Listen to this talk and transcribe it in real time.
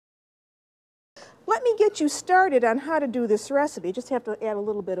let me get you started on how to do this recipe. You just have to add a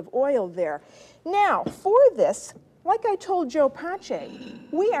little bit of oil there. Now, for this, like I told Joe Pace,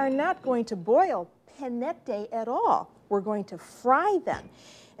 we are not going to boil pennette at all. We're going to fry them.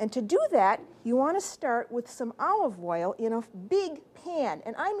 And to do that, you want to start with some olive oil in a big pan.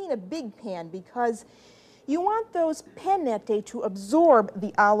 And I mean a big pan because you want those pennette to absorb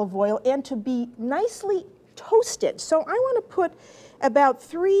the olive oil and to be nicely toasted. So I want to put about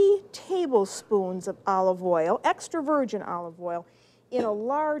 3 tablespoons of olive oil, extra virgin olive oil, in a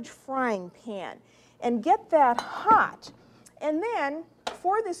large frying pan. And get that hot. And then,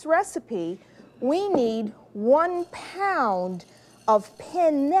 for this recipe, we need 1 pound of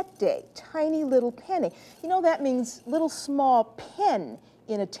pennette, tiny little penne. You know, that means little small pen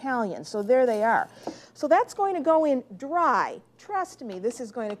in Italian, so there they are. So that's going to go in dry. Trust me, this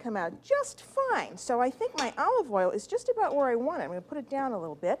is going to come out just fine. So I think my olive oil is just about where I want it. I'm going to put it down a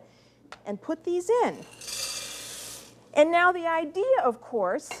little bit and put these in. And now the idea, of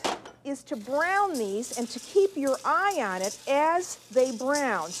course, is to brown these and to keep your eye on it as they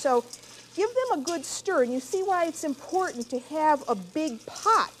brown. So give them a good stir, and you see why it's important to have a big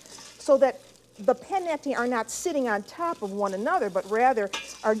pot so that the pennette are not sitting on top of one another, but rather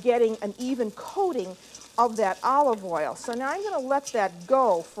are getting an even coating of that olive oil. So now I'm going to let that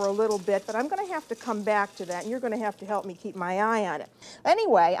go for a little bit, but I'm going to have to come back to that, and you're going to have to help me keep my eye on it.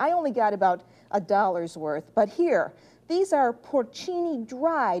 Anyway, I only got about $1 worth, but here, these are porcini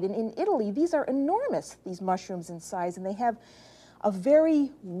dried, and in Italy, these are enormous, these mushrooms in size, and they have a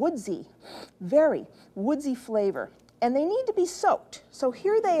very woodsy flavor. And they need to be soaked. So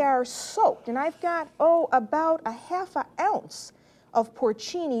here they are soaked, and I've got, about a ½ ounce of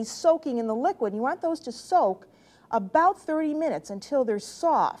porcini soaking in the liquid. You want those to soak about 30 minutes until they're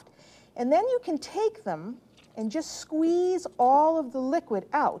soft. And then you can take them and just squeeze all of the liquid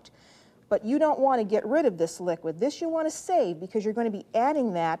out. But you don't want to get rid of this liquid. This you want to save because you're going to be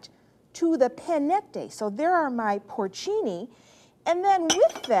adding that to the pennette. So there are my porcini. And then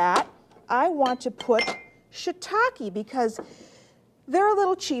with that, I want to put shiitake because they're a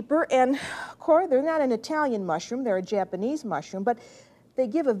little cheaper, and of course they're not an Italian mushroom, they're a Japanese mushroom, but they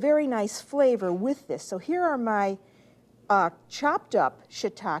give a very nice flavor with this. So here are my chopped up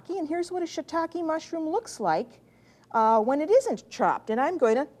shiitake, and here's what a shiitake mushroom looks like when it isn't chopped. And I'm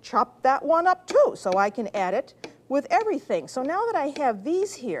going to chop that one up too so I can add it with everything. So now that I have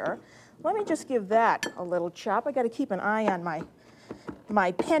these here, let me just give that a little chop. I got to keep an eye on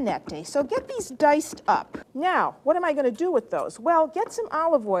my pennette. So get these diced up. Now, what am I going to do with those? Well, get some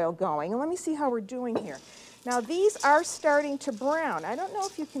olive oil going, and let me see how we're doing here. Now, these are starting to brown. I don't know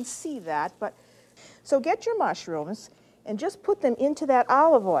if you can see that, but so get your mushrooms and just put them into that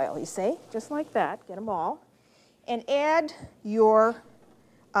olive oil, you see, just like that. Get them all. And add your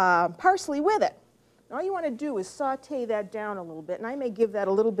parsley with it. All you want to do is saute that down a little bit, and I may give that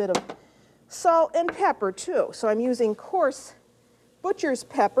a little bit of salt and pepper, too. So I'm using coarse butcher's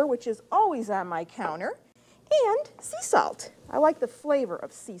pepper, which is always on my counter, and sea salt. I like the flavor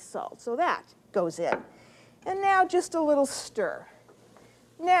of sea salt, so that goes in. And now just a little stir.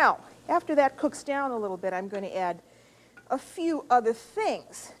 Now, after that cooks down a little bit, I'm going to add a few other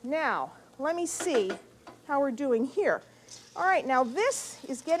things. Now, let me see how we're doing here. All right, now this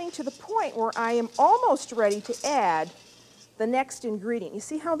is getting to the point where I am almost ready to add the next ingredient. You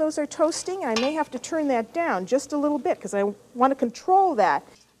see how those are toasting? I may have to turn that down just a little bit because I want to control that.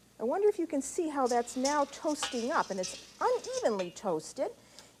 I wonder if you can see how that's now toasting up, and it's unevenly toasted.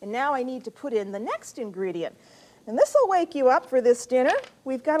 And now I need to put in the next ingredient. And this will wake you up for this dinner.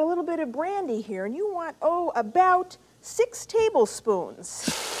 We've got a little bit of brandy here, and you want, about 6 tablespoons.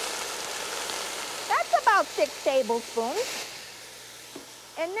 That's about 6 tablespoons.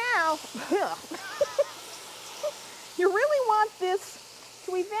 And now, you really want this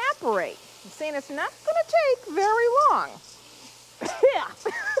to evaporate. I'm saying it's not going to take very long.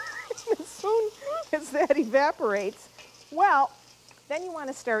 As soon as that evaporates, well, then you want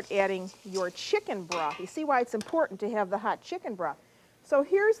to start adding your chicken broth. You see why it's important to have the hot chicken broth. So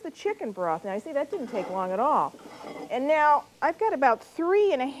here's the chicken broth. Now, you see, that didn't take long at all. And now I've got about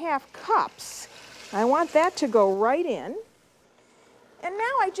 3½ cups. I want that to go right in. And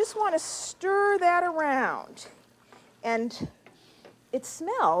now I just want to stir that around. And it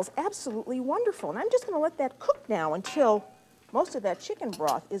smells absolutely wonderful. And I'm just going to let that cook now until most of that chicken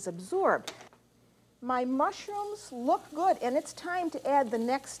broth is absorbed. My mushrooms look good, and it's time to add the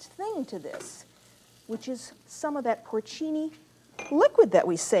next thing to this, which is some of that porcini liquid that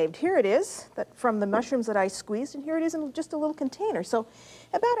we saved. Here it is, from the mushrooms that I squeezed, and here it is in just a little container. So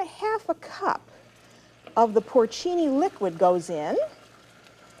about ½ cup of the porcini liquid goes in.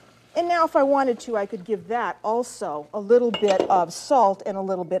 And now if I wanted to, I could give that also a little bit of salt and a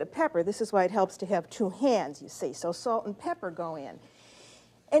little bit of pepper. This is why it helps to have two hands, you see. So salt and pepper go in.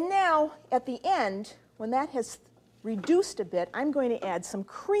 And now, at the end, when that has reduced a bit, I'm going to add some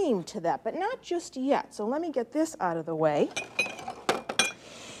cream to that, but not just yet. So let me get this out of the way.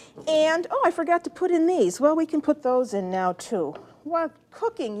 And, oh, I forgot to put in these. Well, we can put those in now, too. Well,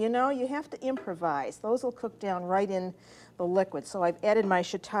 cooking, you know, you have to improvise. Those will cook down right in the liquid. So I've added my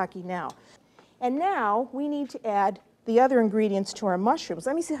shiitake now. And now we need to add the other ingredients to our mushrooms.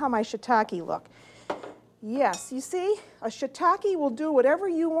 Let me see how my shiitake look. Yes, you see, a shiitake will do whatever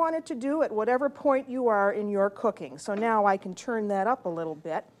you want it to do at whatever point you are in your cooking. So now I can turn that up a little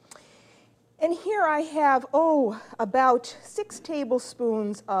bit. And here I have, oh, about 6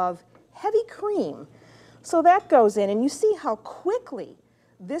 tablespoons of heavy cream. So that goes in, and you see how quickly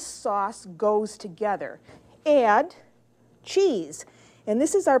this sauce goes together. Add cheese, and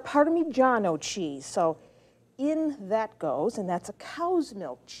this is our Parmigiano cheese. So in that goes, and that's a cow's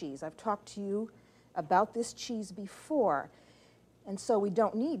milk cheese. I've talked to you about this cheese before. And so we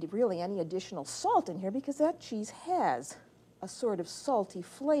don't need really any additional salt in here because that cheese has a sort of salty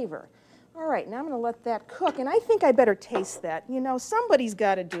flavor. All right, now I'm going to let that cook, and I think I better taste that. You know, somebody's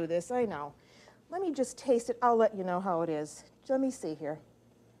got to do this, I know. Let me just taste it. I'll let you know how it is. Let me see here.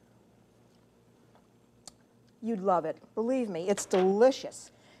 You'd love it. Believe me, it's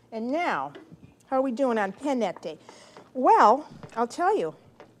delicious. And now, how are we doing on pennette? Well, I'll tell you,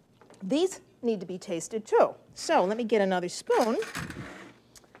 these need to be tasted too. So let me get another spoon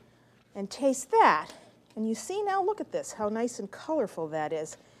and taste that. And you see now, look at this, how nice and colorful that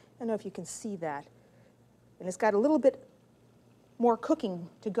is. I don't know if you can see that. And it's got a little bit more cooking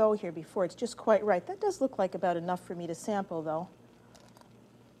to go here before it's just quite right. That does look like about enough for me to sample, though.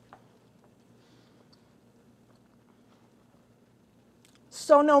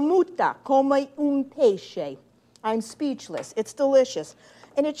 Sono muta come un pesce. I'm speechless. It's delicious.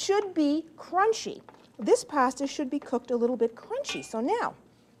 And it should be crunchy. This pasta should be cooked a little bit crunchy. So now,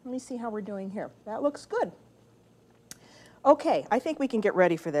 let me see how we're doing here. That looks good. Okay, I think we can get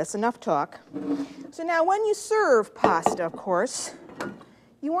ready for this. Enough talk. So now when you serve pasta, of course,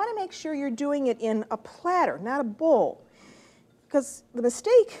 you want to make sure you're doing it in a platter, not a bowl. Because the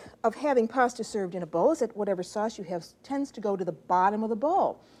mistake of having pasta served in a bowl is that whatever sauce you have tends to go to the bottom of the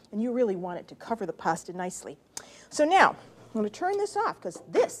bowl. And you really want it to cover the pasta nicely. So now, I'm going to turn this off because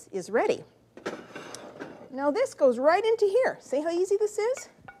this is ready. Now this goes right into here. See how easy this is?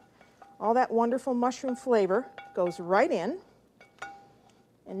 All that wonderful mushroom flavor goes right in.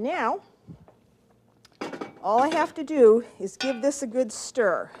 And now, all I have to do is give this a good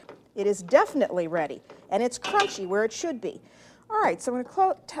stir. It is definitely ready, and it's crunchy where it should be. All right, so I'm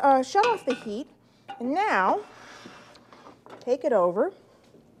going to shut off the heat, and now take it over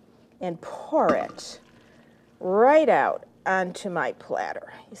and pour it right out onto my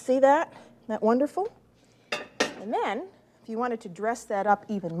platter. You see that? Isn't that wonderful? And then, if you wanted to dress that up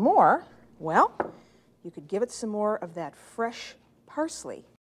even more, well, you could give it some more of that fresh parsley.